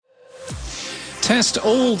test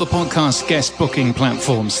all the podcast guest booking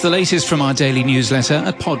platforms. The latest from our daily newsletter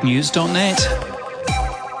at podnews.net.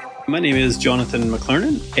 My name is Jonathan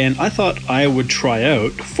McLernan, and I thought I would try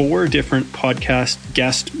out 4 different podcast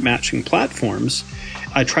guest matching platforms.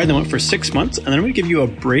 I tried them out for 6 months, and then I'm going to give you a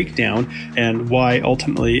breakdown and why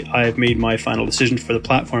ultimately I've made my final decision for the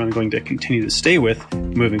platform I'm going to continue to stay with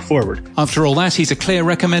moving forward. After all that, he's a clear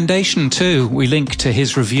recommendation too. We link to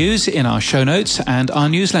his reviews in our show notes and our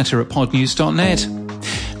newsletter at podnews.net.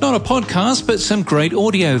 Not a podcast, but some great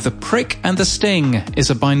audio. The Prick and the Sting is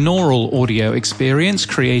a binaural audio experience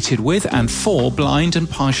created with and for blind and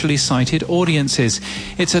partially sighted audiences.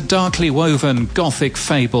 It's a darkly woven gothic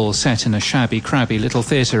fable set in a shabby, crabby little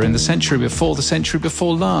theatre in the century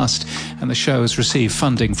before last, and the show has received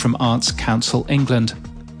funding from Arts Council England.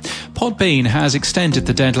 Podbean has extended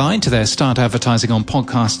the deadline to their Start Advertising on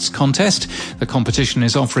Podcasts contest. The competition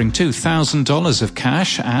is offering $2,000 of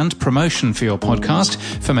cash and promotion for your podcast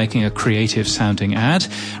for making a creative-sounding ad.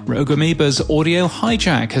 Rogue Amoeba's Audio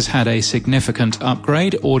Hijack has had a significant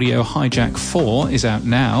upgrade. Audio Hijack 4 is out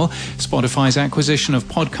now. Spotify's acquisition of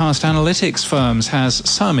podcast analytics firms has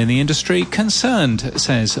some in the industry concerned,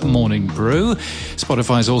 says Morning Brew.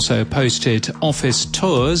 Spotify's also posted office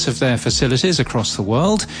tours of their facilities across the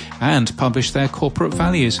world and publish their corporate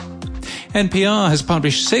values. NPR has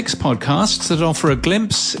published 6 podcasts that offer a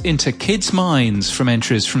glimpse into kids' minds from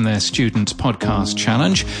entries from their Student Podcast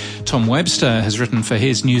Challenge. Tom Webster has written for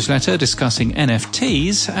his newsletter discussing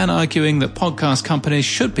NFTs and arguing that podcast companies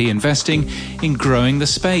should be investing in growing the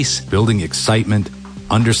space. Building excitement,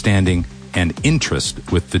 understanding, and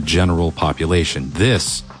interest with the general population.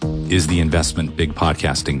 This is the investment big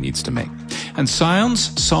podcasting needs to make. And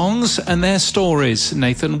sounds, songs, and their stories.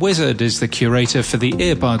 Nathan Wizard is the curator for the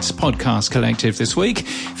Earbuds Podcast Collective this week,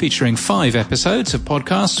 featuring 5 episodes of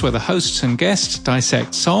podcasts where the hosts and guests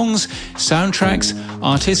dissect songs, soundtracks,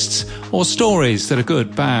 artists, or stories that are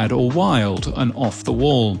good, bad, or wild and off the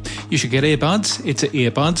wall. You should get earbuds. It's at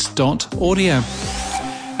earbuds.audio.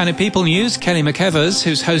 And in People News, Kelly McEvers,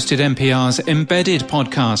 who's hosted NPR's Embedded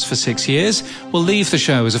podcast for 6 years, will leave the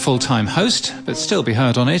show as a full-time host, but still be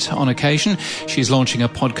heard on it on occasion. She's launching a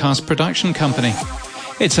podcast production company.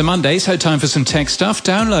 It's a Monday, so time for some tech stuff.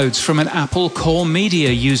 Downloads from an Apple Core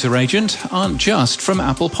Media user agent aren't just from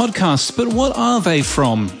Apple Podcasts, but what are they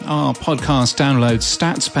from? Our podcast downloads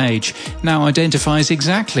stats page now identifies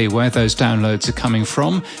exactly where those downloads are coming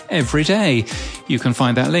from every day. You can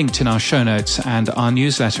find that linked in our show notes and our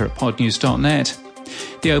newsletter at podnews.net.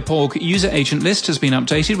 The OPORG user agent list has been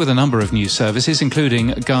updated with a number of new services, including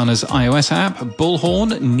Ghana's iOS app,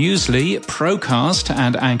 Bullhorn, Newsly, Procast,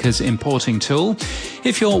 and Anchor's importing tool.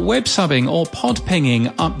 If you're web subbing or pod pinging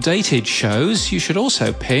updated shows, you should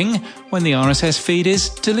also ping when the RSS feed is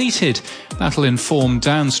deleted. That'll inform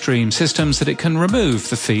downstream systems that it can remove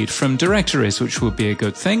the feed from directories, which would be a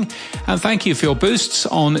good thing. And thank you for your boosts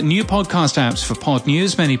on new podcast apps for Pod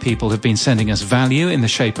News. Many people have been sending us value in the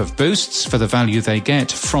shape of boosts for the value they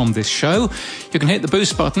get from this show. You can hit the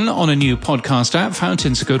boost button on a new podcast app.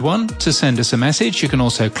 Fountain's a good one to send us a message. You can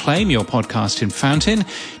also claim your podcast in Fountain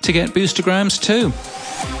to get boostergrams too.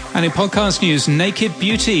 And in podcast news, Naked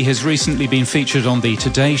Beauty has recently been featured on the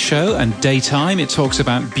Today Show and Daytime. It talks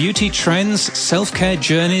about beauty trends, self-care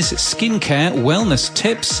journeys, skincare, wellness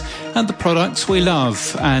tips, and the products we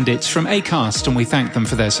love. And it's from Acast, and we thank them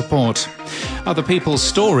for their support. Other People's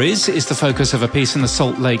Stories is the focus of a piece in the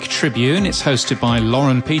Salt Lake Tribune. It's hosted by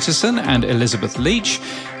Lauren Peterson and Elizabeth Leach,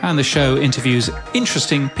 and the show interviews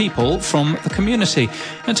interesting people from the community.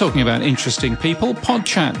 And talking about interesting people,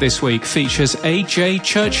 PodChat this week features AJ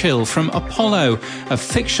Churchill from Apollo, a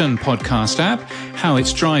fiction podcast app, how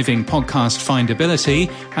it's driving podcast findability,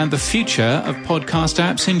 and the future of podcast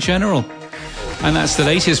apps in general. And that's the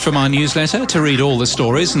latest from our newsletter. To read all the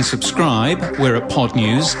stories and subscribe, we're at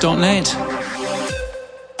podnews.net.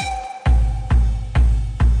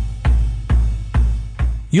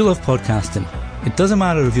 You love podcasting. It doesn't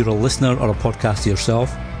matter if you're a listener or a podcaster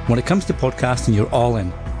yourself. When it comes to podcasting, you're all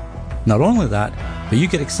in. Not only that, but you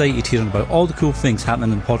get excited hearing about all the cool things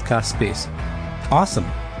happening in the podcast space. Awesome.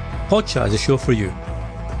 PodChat is a show for you.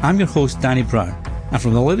 I'm your host, Danny Brown, and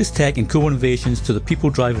from the latest tech and cool innovations to the people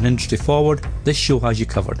driving industry forward, this show has you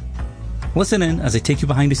covered. Listen in as I take you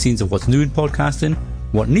behind the scenes of what's new in podcasting,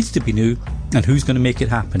 what needs to be new, and who's going to make it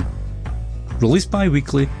happen. Released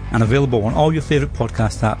bi-weekly and available on all your favourite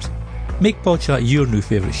podcast apps, make PodChat your new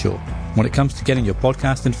favourite show when it comes to getting your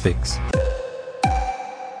podcasting fix.